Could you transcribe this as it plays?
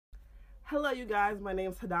Hello you guys, my name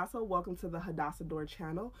is Hadassah. Welcome to the HADASSADOR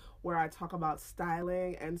channel where I talk about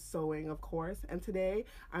styling and sewing, of course. And today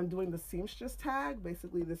I'm doing the Seamstress Tag.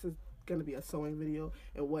 Basically this is going to be a sewing video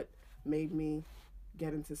and what made me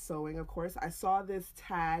get into sewing, of course. I saw this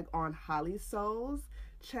tag on Holly Sews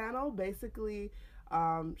channel. Basically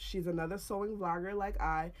she's another sewing vlogger like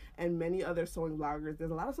I and many other sewing vloggers.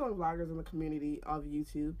 There's a lot of sewing vloggers in the community of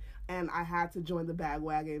YouTube, and I had to join the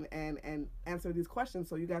bandwagon and answer these questions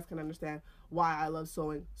so you guys can understand why I love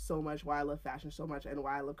sewing so much, why I love fashion so much, and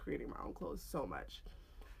why I love creating my own clothes so much.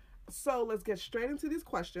 So let's get straight into these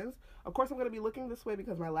questions. Of course, I'm going to be looking this way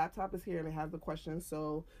because my laptop is here and it has the questions,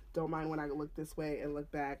 so don't mind when I look this way and look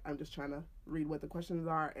back. I'm just trying to read what the questions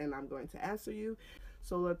are and I'm going to answer you.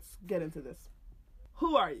 So let's get into this.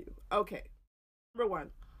 Who are you? Okay. Number one,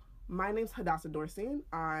 my name's HADASSADOR.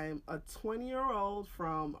 I'm a 20-year-old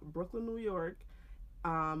from Brooklyn, New York.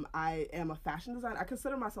 I am a fashion designer. I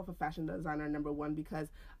consider myself a fashion designer, number one, because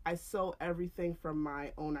I sew everything from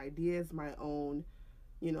my own ideas, my own,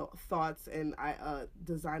 thoughts, and I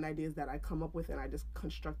design ideas that I come up with and I just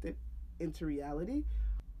construct it into reality.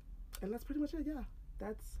 And that's pretty much it. Yeah,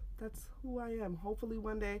 that's who I am. Hopefully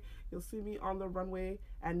one day you'll see me on the runway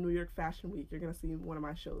at New York Fashion Week. You're gonna see one of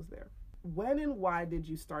my shows there. When and why did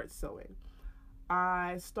you start sewing?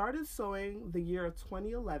 I started sewing the year of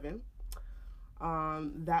 2011.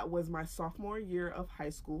 That was my sophomore year of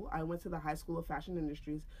high school. I went to the High School of Fashion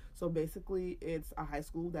Industries. So basically it's a high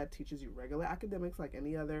school that teaches you regular academics like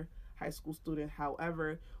any other high school student.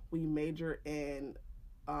 However, we major in,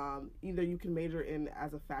 either you can major in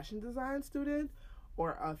as a fashion design student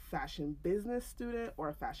or a fashion business student or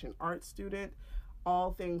a fashion art student,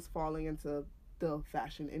 all things falling into the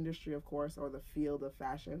fashion industry, of course, or the field of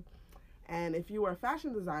fashion. And if you were a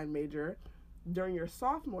fashion design major, during your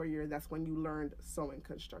sophomore year, that's when you learned sewing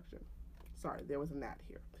construction. Sorry, there was a gnat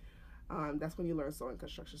here. That's when you learn sewing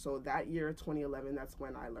construction. So that year, 2011, that's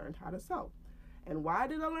when I learned how to sew. And why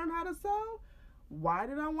did I learn how to sew? Why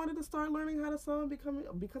did I wanted to start learning how to sew?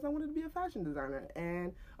 Because I wanted to be a fashion designer.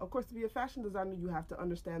 And of course, to be a fashion designer, you have to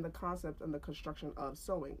understand the concept and the construction of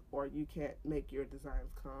sewing, or you can't make your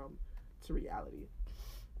designs come to reality.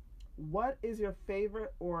 What is your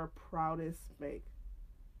favorite or proudest make?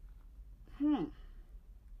 You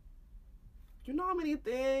know how many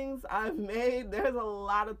things I've made? There's a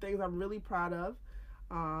lot of things I'm really proud of.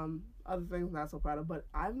 Other things not so proud of, but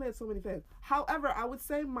I've made so many things. However, I would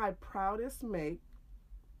say my proudest make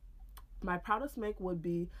would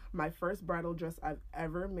be my first bridal dress I've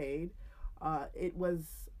ever made. It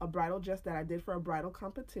was a bridal dress that I did for a bridal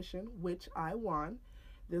competition, which I won.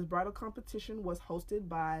 This bridal competition was hosted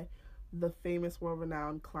by the famous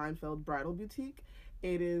world-renowned Kleinfeld Bridal Boutique.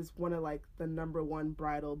 It is one of the #1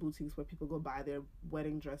 bridal boutiques where people go buy their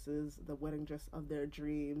wedding dresses, the wedding dress of their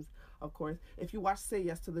dreams. Of course, if you watch Say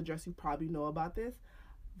Yes to the Dress, you probably know about this.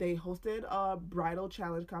 They hosted a bridal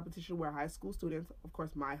challenge competition where high school students, of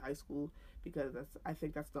course my high school, because I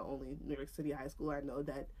think that's the only New York City high school I know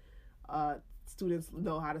that students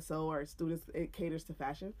know how to sew, or it caters to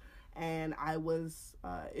fashion. And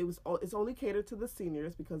it's only catered to the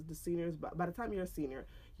seniors, because the seniors, by the time you're a senior,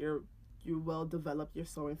 you well develop your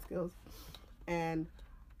sewing skills. And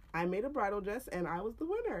I made a bridal dress and I was the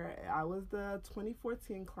winner. I was the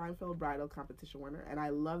 2014 Kleinfeld Bridal Competition winner, and I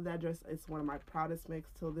love that dress. It's one of my proudest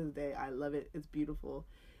makes till this day. I love it. It's beautiful.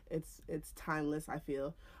 It's timeless, I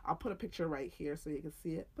feel. I'll put a picture right here so you can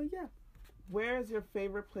see it. But yeah. Where is your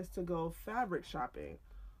favorite place to go fabric shopping?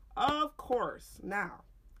 Of course. Now,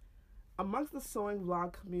 amongst the sewing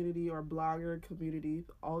vlog community or blogger community,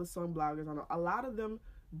 all the sewing bloggers, I know a lot of them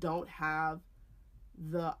don't have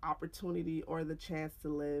the opportunity or the chance to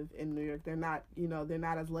live in New York. They're not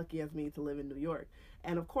as lucky as me to live in New York.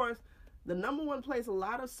 And of course, the #1 place a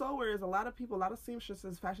lot of sewers, a lot of people, a lot of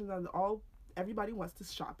seamstresses, fashion designers, everybody wants to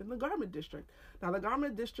shop in the Garment District. Now, the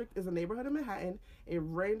Garment District is a neighborhood in Manhattan. It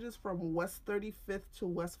ranges from West 35th to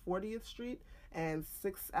West 40th Street, and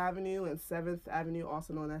 6th Avenue and 7th Avenue,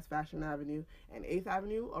 also known as Fashion Avenue, and 8th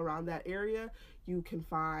Avenue. Around that area, you can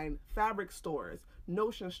find fabric stores,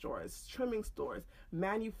 notion stores, trimming stores,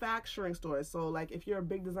 manufacturing stores. So if you're a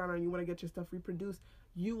big designer and you want to get your stuff reproduced,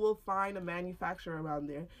 you will find a manufacturer around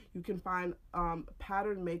there. You can find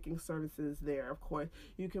pattern making services there, of course.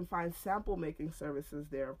 You can find sample making services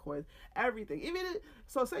there, of course. Everything.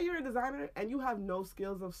 So say you're a designer and you have no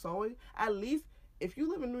skills of sewing, at least if you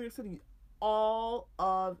live in New York City, all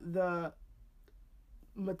of the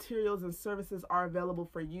materials and services are available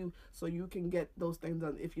for you, so you can get those things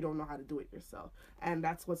done if you don't know how to do it yourself. And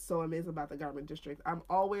that's what's so amazing about the garment district. I'm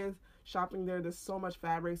always shopping there. There's so much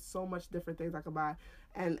fabric, so much different things I can buy.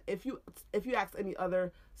 And if you ask any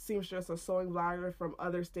other seamstress or sewing vlogger from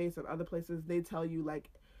other states and other places, they tell you, like,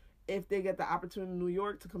 if they get the opportunity in New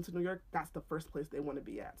York to come to New York, that's the first place they want to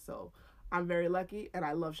be at. So I'm very lucky and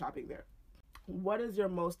I love shopping there. What is your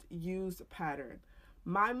most used pattern?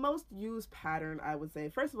 My most used pattern, I would say,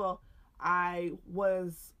 first of all, I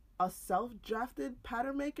was a self-drafted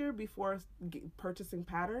pattern maker before purchasing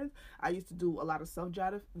patterns. I used to do a lot of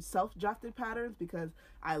self-drafted patterns because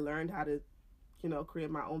I learned how to, create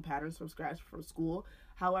my own patterns from scratch from school.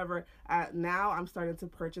 However, now I'm starting to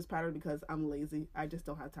purchase patterns because I'm lazy. I just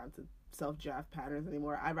don't have time to self-draft patterns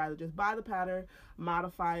anymore. I'd rather just buy the pattern,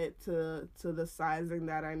 modify it to the sizing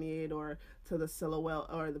that I need, or to the silhouette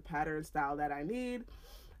or the pattern style that I need.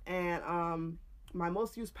 And my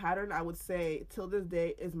most used pattern, I would say, till this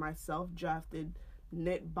day, is my self-drafted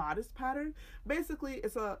knit bodice pattern. Basically,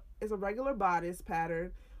 it's a regular bodice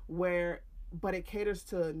pattern but it caters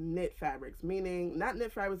to knit fabrics, meaning not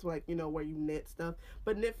knit fabrics like, where you knit stuff,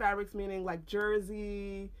 but knit fabrics meaning like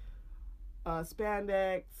jersey,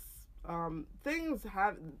 spandex, things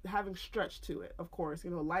having stretch to it, of course,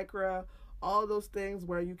 lycra, all those things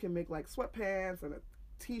where you can make like sweatpants and a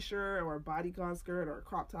t-shirt or a bodycon skirt or a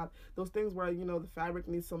crop top, those things where, the fabric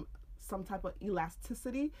needs some type of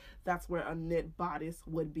elasticity. That's where a knit bodice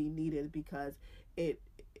would be needed, because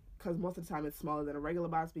most of the time it's smaller than a regular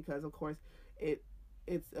bodice, because of course it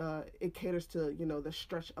caters to, the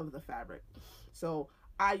stretch of the fabric. So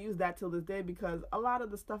I use that till this day, because a lot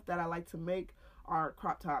of the stuff that I like to make are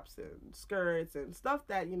crop tops and skirts and stuff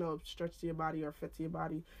that, stretch to your body or fit to your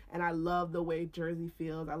body. And I love the way jersey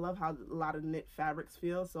feels. I love how a lot of knit fabrics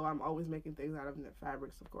feel. So I'm always making things out of knit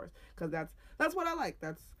fabrics, of course, because that's what I like.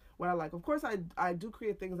 That's what I like. Of course, I do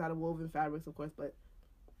create things out of woven fabrics, of course, but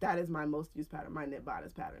that is my most used pattern, my knit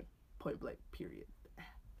bodice pattern, point blank, period.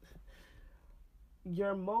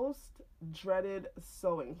 Your most dreaded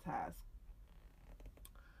sewing task.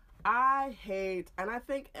 I hate, and I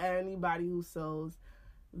think anybody who sews,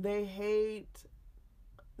 they hate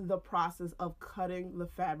the process of cutting the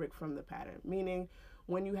fabric from the pattern. Meaning,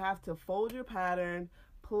 when you have to fold your pattern,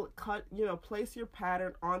 place your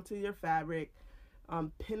pattern onto your fabric,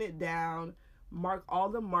 pin it down, mark all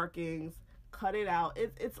the markings, cut it out.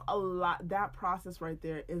 It's a lot. That process right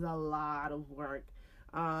there is a lot of work.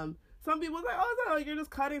 Some people say, "Oh, no, you're just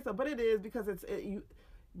cutting stuff," but it is, because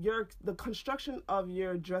the construction of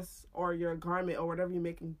your dress or your garment or whatever you're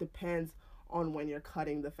making depends on when you're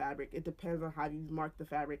cutting the fabric. It depends on how you mark the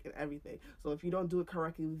fabric and everything. So if you don't do it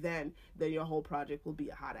correctly, then your whole project will be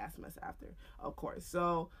a hot ass mess after, of course.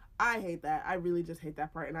 So I hate that. I really just hate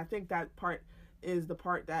that part. And I think that part is the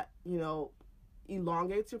part that,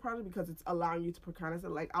 elongates your project, because it's allowing you to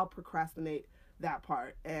procrastinate. Like, I'll procrastinate that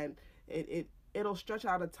part, and it'll stretch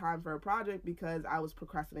out a time for a project because I was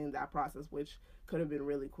procrastinating that process, which could have been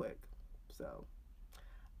really quick. So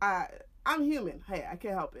I'm human. Hey, I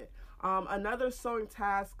can't help it. Another sewing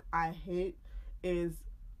task I hate is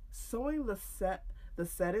sewing the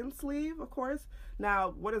set-in sleeve, of course. Now,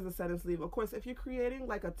 what is the set-in sleeve? Of course, if you're creating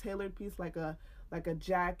like a tailored piece, like a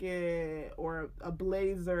jacket or a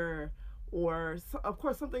blazer, or of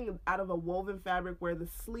course something out of a woven fabric where the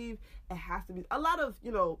sleeve, it has to be a lot of,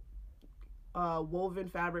 woven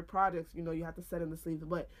fabric projects, you have to set in the sleeves.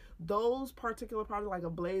 But those particular projects, like a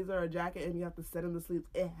blazer or a jacket, and you have to set in the sleeves,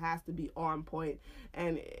 it has to be on point.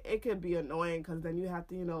 And it can be annoying, because then you have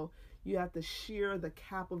to, you have to shear the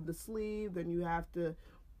cap of the sleeve, then you have to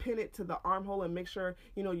pin it to the armhole and make sure,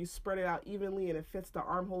 you spread it out evenly and it fits the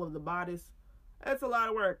armhole of the bodice. It's a lot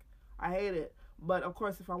of work. I hate it. But of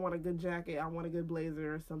course, if I want a good jacket, I want a good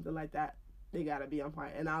blazer or something like that, they gotta be on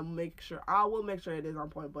point. And I will make sure it is on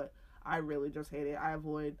point, but I really just hate it. I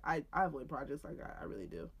avoid projects like that. I really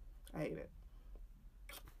do. I hate it.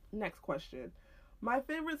 Next question. My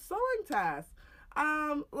favorite sewing task.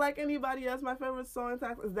 Like anybody else, my favorite sewing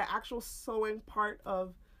task is the actual sewing part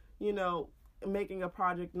of, making a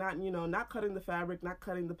project. Not cutting the fabric, not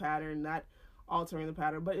cutting the pattern, not altering the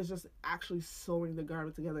pattern, but it's just actually sewing the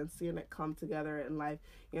garment together and seeing it come together in life,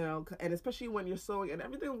 and especially when you're sewing and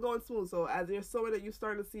everything's going smooth. So as you're sewing it, you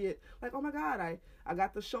start to see it like, oh my God, I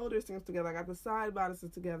got the shoulder seams together, I got the side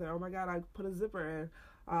bodices together, oh my God, I put a zipper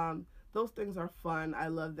in. Those things are fun. I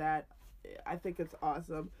love that. I think it's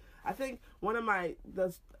awesome. I think one of I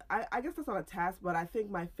guess that's not a task, but I think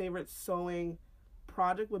my favorite sewing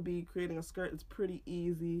project would be creating a skirt. It's pretty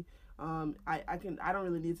easy. I don't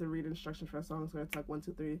really need to read instructions for a sewing skirt. It's like 1,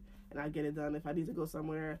 2, 3, and I get it done. If I need to go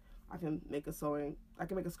somewhere, I can make a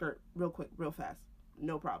skirt real quick, real fast,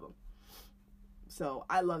 no problem. So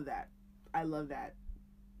I love that. I love that.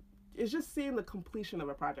 It's just seeing the completion of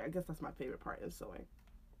a project. I guess that's my favorite part in sewing.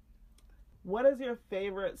 What is your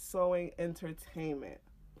favorite sewing entertainment?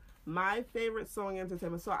 My favorite sewing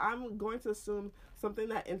entertainment. So I'm going to assume something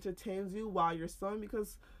that entertains you while you're sewing,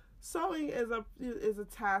 because sewing is a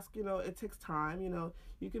task. It takes time.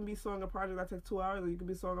 You can be sewing a project that takes 2 hours, or you can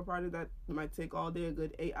be sewing a project that might take all day, a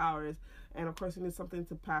good 8 hours. And of course, you need something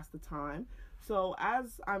to pass the time. So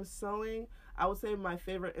as I'm sewing, I would say my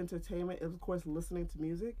favorite entertainment is, of course, listening to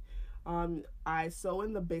music. I sew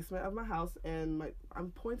in the basement of my house, and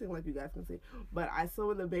I'm pointing like you guys can see, but I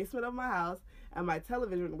sew in the basement of my house, and my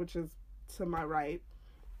television, which is to my right,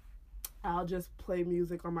 I'll just play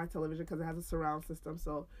music on my television because it has a surround system,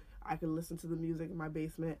 so I can listen to the music in my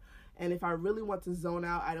basement. And if I really want to zone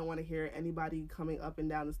out, I don't want to hear anybody coming up and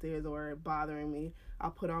down the stairs or bothering me,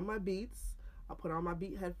 I'll put on my Beats. I'll put on my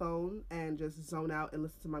Beat headphones and just zone out and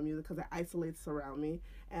listen to my music because it isolates around me,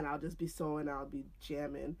 and I'll just be sewing, I'll be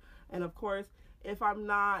jamming. And of course, if I'm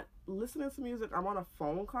not listening to music, I'm on a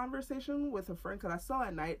phone conversation with a friend because I sew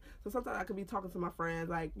at night. So sometimes I could be talking to my friends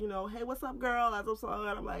like, hey, what's up, girl? As I'm sewing,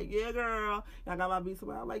 I'm like, yeah, girl. And I got my Beats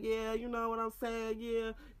on. I'm like, yeah, you know what I'm saying?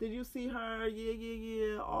 Yeah. Did you see her? Yeah,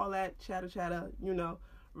 yeah, yeah. All that chatter,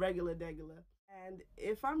 regular. And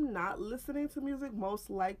if I'm not listening to music, most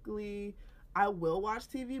likely I will watch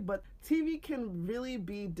TV, but TV can really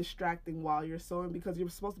be distracting while you're sewing because you're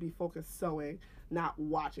supposed to be focused sewing, not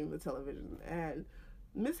watching the television. And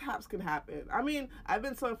mishaps can happen. I mean, I've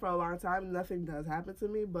been sewing for a long time. Nothing does happen to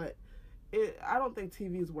me, but I don't think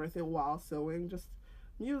TV is worth it while sewing. Just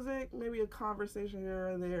music, maybe a conversation here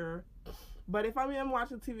and there. But if I'm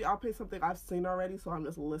watching TV, I'll play something I've seen already, so I'm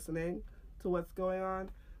just listening to what's going on.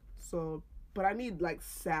 So, but I need like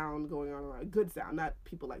sound going on, like good sound, not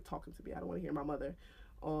people like talking to me. I don't want to hear my mother,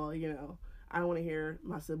 or I don't want to hear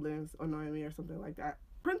my siblings annoying me or something like that.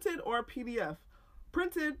 Printed or PDF?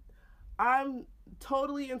 Printed. I'm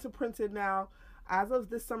totally into printed now. As of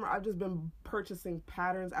this summer, I've just been purchasing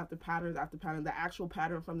patterns after patterns after pattern, the actual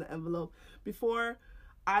pattern from the envelope. Before,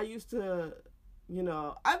 I used to,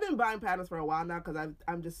 I've been buying patterns for a while now because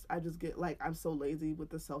I just get like, I'm so lazy with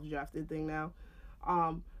the self-drafted thing now.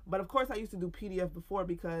 But of course I used to do PDF before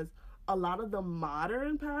because a lot of the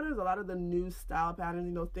modern patterns, a lot of the new style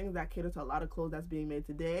patterns, things that cater to a lot of clothes that's being made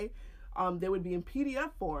today, they would be in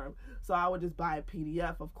PDF form. So I would just buy a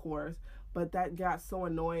PDF, of course, but that got so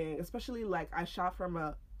annoying, especially like I shop from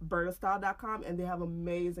a proudest.com and they have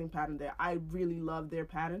amazing pattern there. I really love their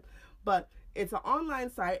pattern, but it's an online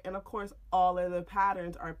site, and of course all of the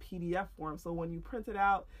patterns are PDF form. So when you print it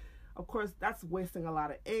out, of course that's wasting a lot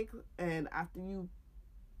of ink, and after you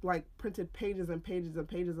like printed pages and pages and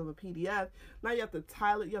pages of a PDF, now you have to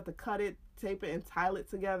tile it, you have to cut it, tape it, and tile it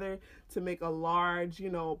together to make a large,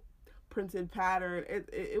 printed pattern.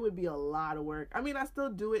 It would be a lot of work. I mean, I still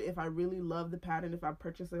do it if I really love the pattern. If I'm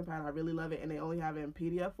purchasing a pattern, I really love it, and they only have it in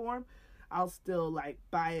PDF form, I'll still like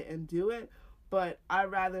buy it and do it. But I'd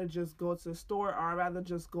rather just go to the store, or I'd rather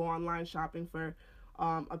just go online shopping for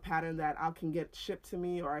a pattern that I can get shipped to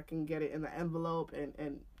me, or I can get it in the envelope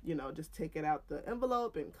and just take it out the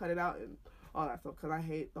envelope and cut it out and all that stuff, because I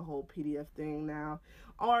hate the whole PDF thing now.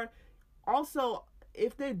 Or also,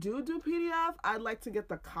 if they do PDF, I'd like to get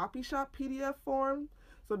the copy shop PDF form.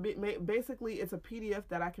 So basically it's a PDF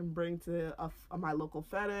that I can bring to my local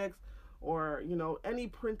FedEx or any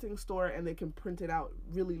printing store, and they can print it out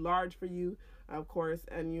really large for you, of course,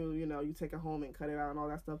 and you take it home and cut it out and all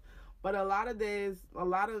that stuff. But a lot of these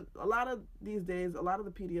days, a lot of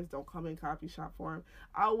the PDFs don't come in copy shop form.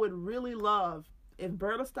 I would really love, if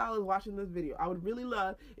Berta Style is watching this video, I would really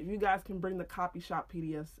love if you guys can bring the copy shop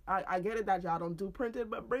PDFs. I get it that y'all don't do printed,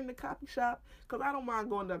 but bring the copy shop, because I don't mind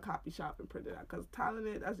going to a copy shop and print it out, because tiling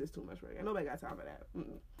it, that's just too much work. And nobody got time for that.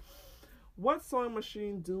 What sewing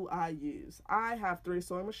machine do I use? I have 3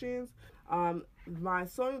 sewing machines. The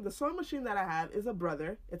sewing machine that I have is a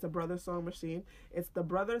Brother. It's a Brother sewing machine. It's the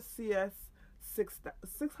Brother CS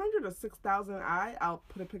 600 or 6000i. I'll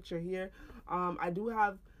put a picture here. I do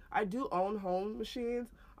own home machines.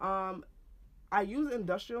 I use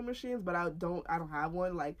industrial machines, but I don't have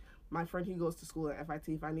one. Like my friend, he goes to school at FIT.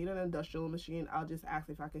 If I need an industrial machine, I'll just ask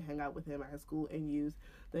if I can hang out with him at his school and use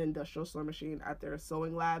the industrial sewing machine at their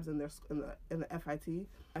sewing labs in the FIT.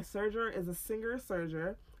 My serger is a Singer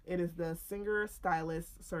serger. It is the Singer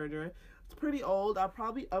Stylist serger. It's pretty old. I'll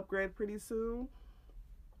probably upgrade pretty soon.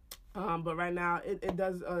 But right now it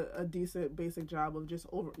does a decent basic job of just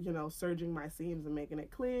serging my seams and making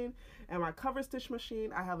it clean. And my cover stitch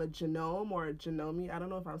machine, I have a Genome or a Genome. I don't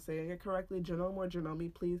know if I'm saying it correctly. Genome or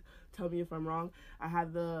Genome, please tell me if I'm wrong. I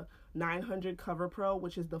have the 900 Cover Pro,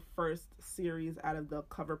 which is the first series out of the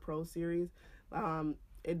Cover Pro series.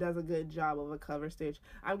 It does a good job of a cover stitch.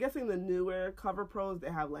 I'm guessing the newer Cover Pros,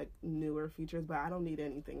 they have like newer features, but I don't need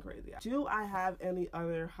anything crazy. Do I have any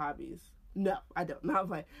other hobbies? No, I don't. Not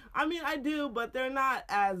like, I mean, I do, but they're not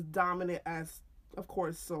as dominant as, of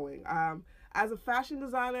course, sewing. As a fashion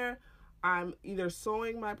designer, I'm either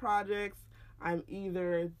sewing my projects, I'm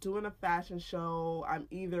either doing a fashion show, I'm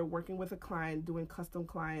either working with a client doing custom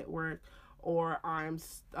client work, or I'm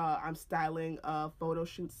styling a photo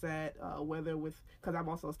shoot set, whether with, because I'm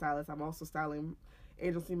also a stylist, I'm also styling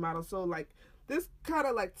agency models. So like this kind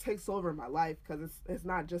of like takes over my life because it's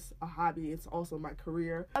not just a hobby, it's also my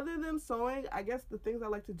career. Other than sewing, I guess the things I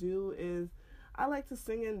like to do is I like to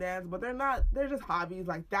sing and dance, but they're just hobbies.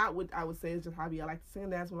 Like I would say is just hobby. I like to sing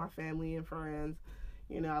and dance with my family and friends.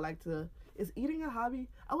 I like to, is eating a hobby?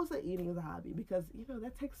 I would say eating is a hobby because,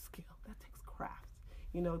 that takes skill, that takes craft,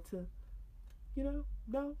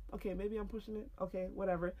 no? Okay, maybe I'm pushing it. Okay,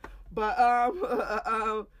 whatever. But,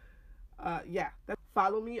 yeah.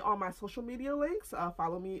 Follow me on my social media links.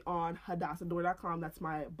 Follow me on HADASSADOR.com. That's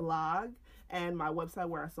my blog and my website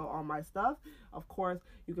where I sell all my stuff. Of course,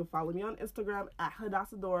 you can follow me on Instagram at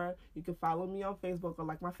HADASSADOR. You can follow me on Facebook or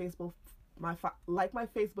like my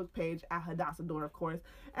Facebook page at HADASSADOR, of course.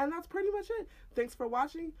 And that's pretty much it. Thanks for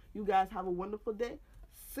watching. You guys have a wonderful day.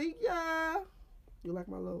 See ya. You like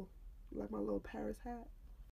my little Paris hat?